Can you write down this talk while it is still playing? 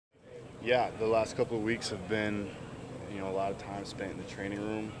Yeah, the last couple of weeks have been, a lot of time spent in the training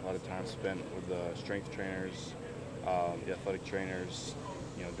room, a lot of time spent with the strength trainers, the athletic trainers,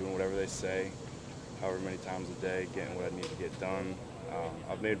 doing whatever they say, however many times a day, getting what I need to get done.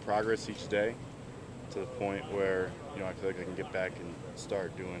 I've made progress each day to the point where, I feel like I can get back and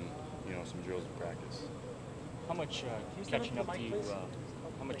start doing, some drills in practice. How much catching up do you?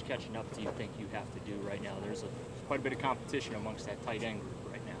 How much catching up do you think you have to do right now? There's quite a bit of competition amongst that tight end group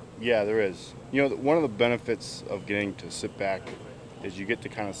right now. Yeah, there is. One of the benefits of getting to sit back is you get to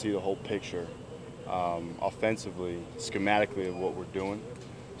kind of see the whole picture, offensively, schematically of what we're doing.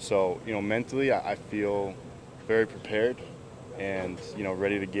 So, mentally, I feel very prepared and,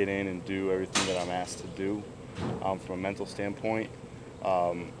 ready to get in and do everything that I'm asked to do from a mental standpoint.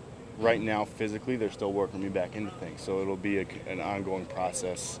 Right now, physically, they're still working me back into things. So it'll be an ongoing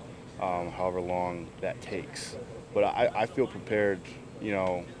process, however long that takes. But I feel prepared, you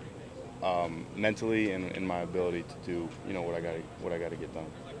know, mentally and in my ability to do, what I got to get done.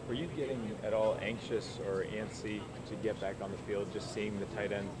 Were you getting at all anxious or antsy to get back on the field, just seeing the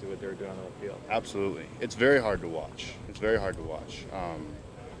tight ends do what they're doing on the field? Absolutely. It's very hard to watch. It's very hard to watch.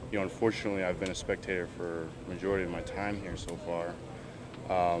 Unfortunately, I've been a spectator for the majority of my time here so far.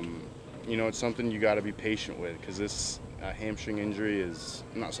 It's something you got to be patient with because this hamstring injury is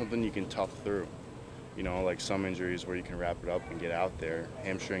not something you can tough through. Like some injuries where you can wrap it up and get out there.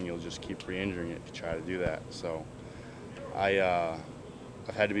 Hamstring, you'll just keep re-injuring it if you try to do that. So I've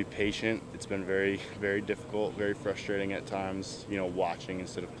had to be patient. It's been very, very difficult, very frustrating at times, watching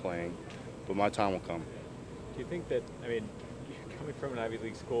instead of playing. But my time will come. Do you think that, coming from an Ivy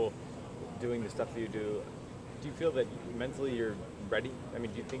League school, doing the stuff that you do you feel that mentally you're ready? Do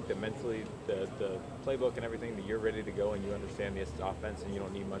you think that mentally the playbook and everything, that you're ready to go and you understand this offense and you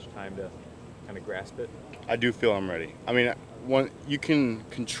don't need much time to kind of grasp it? I do feel I'm ready. You can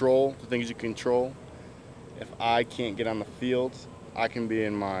control the things you control. If I can't get on the field, I can be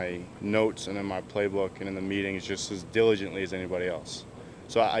in my notes and in my playbook and in the meetings just as diligently as anybody else.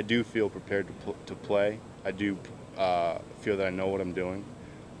 So I do feel prepared to play. I do feel that I know what I'm doing.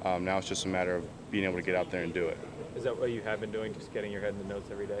 Now it's just a matter of being able to get out there and do it. Is that what you have been doing, just getting your head in the notes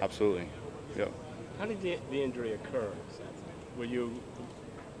every day? Absolutely. Yep. How did the injury occur?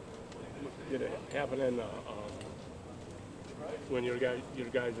 Did it happen in when your guys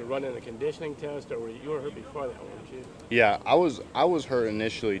were running a conditioning test, or you were hurt before that, weren't you? Yeah, I was hurt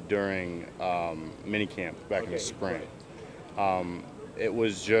initially during minicamp back in the spring. It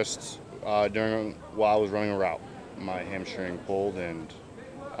was just while I was running a route, my hamstring pulled, and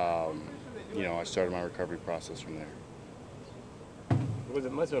I started my recovery process from there.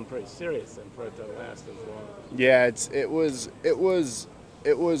 It must have been pretty serious then for it to last as long. Yeah,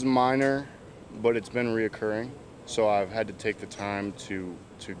 it was minor, but it's been reoccurring. So I've had to take the time to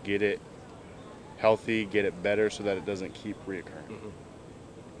get it healthy, get it better, so that it doesn't keep reoccurring. Mm-hmm.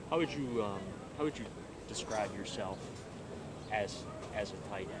 How would you describe yourself as a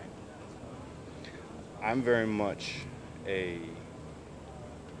tight end? I'm very much a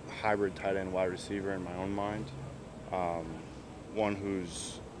hybrid tight end wide receiver in my own mind. One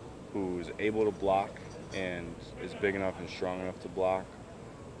who's able to block and is big enough and strong enough to block.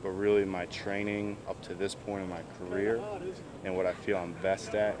 But really my training up to this point in my career and what I feel I'm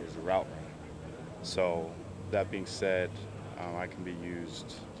best at is route running. So that being said, I can be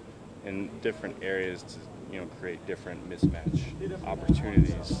used in different areas to create different mismatch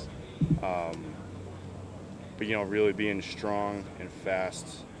opportunities. But really being strong and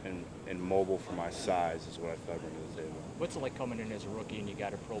fast and mobile for my size is what I feel I bring to the table. What's it like coming in as a rookie and you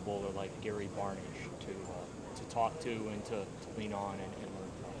got a Pro Bowler like Gary Barnage to talk to and to lean on and learn from?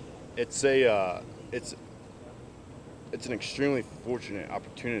 It's an extremely fortunate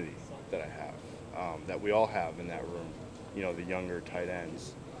opportunity that I have, that we all have in that room. The younger tight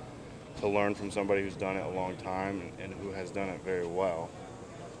ends, to learn from somebody who's done it a long time and who has done it very well.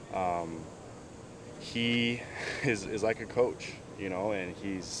 He is like a coach, and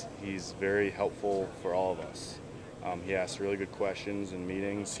he's very helpful for all of us. He asks really good questions in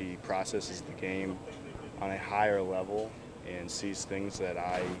meetings. He processes the game on a higher level and sees things that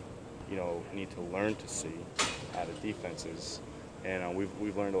I, need to learn to see out of defenses. And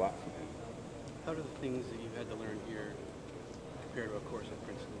we've learned a lot from him. How do the things that you've had to learn here compare to a course at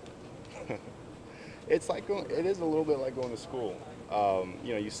Princeton? It is a little bit like going to school.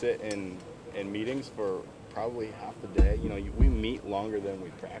 You sit in meetings for probably half the day. We meet longer than we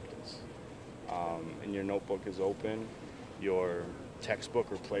practice. And your notebook is open, your textbook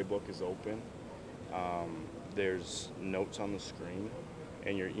or playbook is open. There's notes on the screen,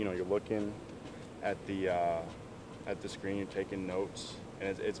 and you're looking at the screen, you're taking notes,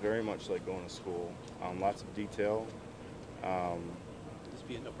 and it's very much like going to school. Lots of detail. This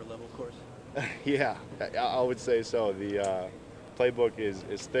be an upper level course. Yeah, I would say so. The playbook is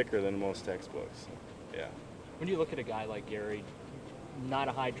thicker than most textbooks. Yeah. When you look at a guy like Gary, not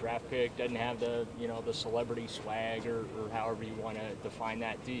a high draft pick, doesn't have the the celebrity swag or however you want to define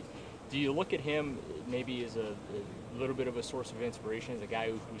that. Do you look at him maybe as a little bit of a source of inspiration, as a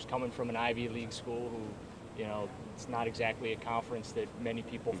guy who's coming from an Ivy League school, who it's not exactly a conference that many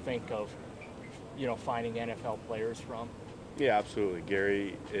people think of finding NFL players from? Yeah, absolutely.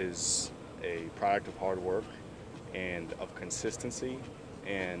 Gary is a product of hard work and of consistency,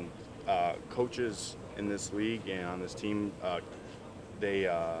 and coaches in this league and on this team, they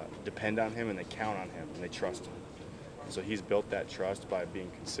depend on him and they count on him and they trust him. So he's built that trust by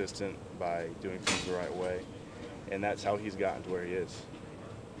being consistent, by doing things the right way, and that's how he's gotten to where he is.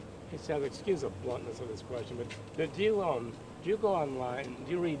 Hey, Seth, excuse the bluntness of this question, but do you go online?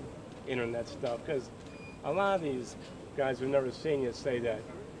 Do you read internet stuff? Because a lot of these guys who've never seen you say that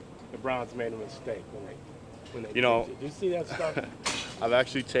the Browns made a mistake when they did it. Do you see that stuff? I've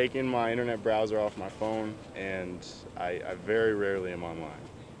actually taken my internet browser off my phone, and I very rarely am online.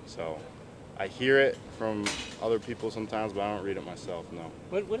 So I hear it from other people sometimes, but I don't read it myself, no.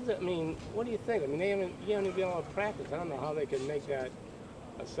 What does it mean? What do you think? I mean, you haven't even been able to practice. I don't know how they can make that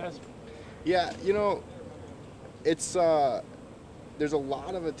assessment. Yeah, it's there's a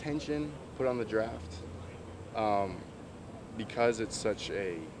lot of attention put on the draft because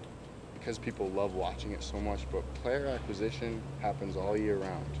because people love watching it so much, but player acquisition happens all year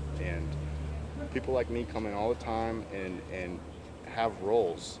round, and people like me come in all the time and have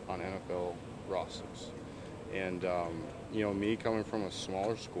roles on NFL rosters. And me coming from a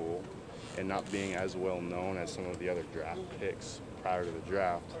smaller school and not being as well known as some of the other draft picks prior to the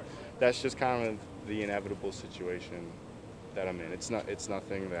draft, that's just kind of the inevitable situation that I'm in. It's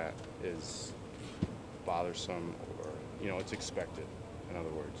nothing that is bothersome, or it's expected, in other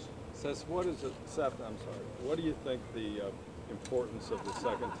words. Seth, what do you think the importance of the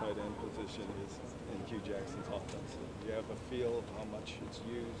second tight end position is in Hugh Jackson's offense? Do you have a feel of how much it's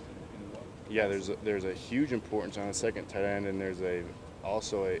used and what? Yeah, there's a huge importance on the second tight end, and there's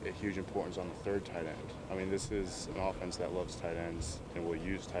also a huge importance on the third tight end. I mean, this is an offense that loves tight ends and will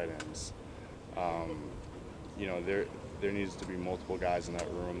use tight ends. There needs to be multiple guys in that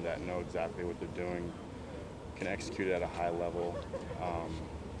room that know exactly what they're doing, can execute at a high level,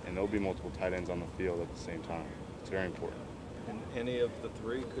 and there'll be multiple tight ends on the field at the same time. It's very important. And any of the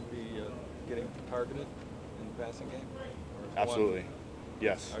three could be getting targeted in the passing game? Absolutely.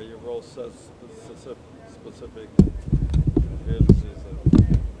 Yes. Are your roles so specific? Gibbs is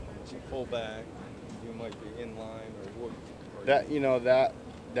a fullback. You might be in line, or what?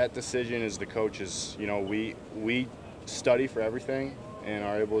 That decision is the coach's. We study for everything and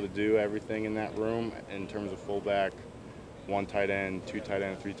are able to do everything in that room in terms of fullback, 1 tight end, 2 tight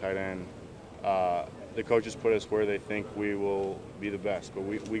end, 3 tight end. The coaches put us where they think we will be the best, but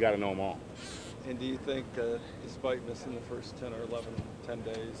we got to know them all. And do you think, despite missing the first 10 or 10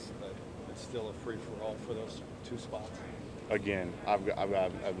 days, that it's still a free-for-all for those 2 spots? Again,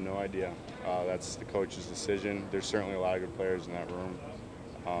 I've no idea. That's the coach's decision. There's certainly a lot of good players in that room.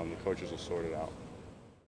 The coaches will sort it out.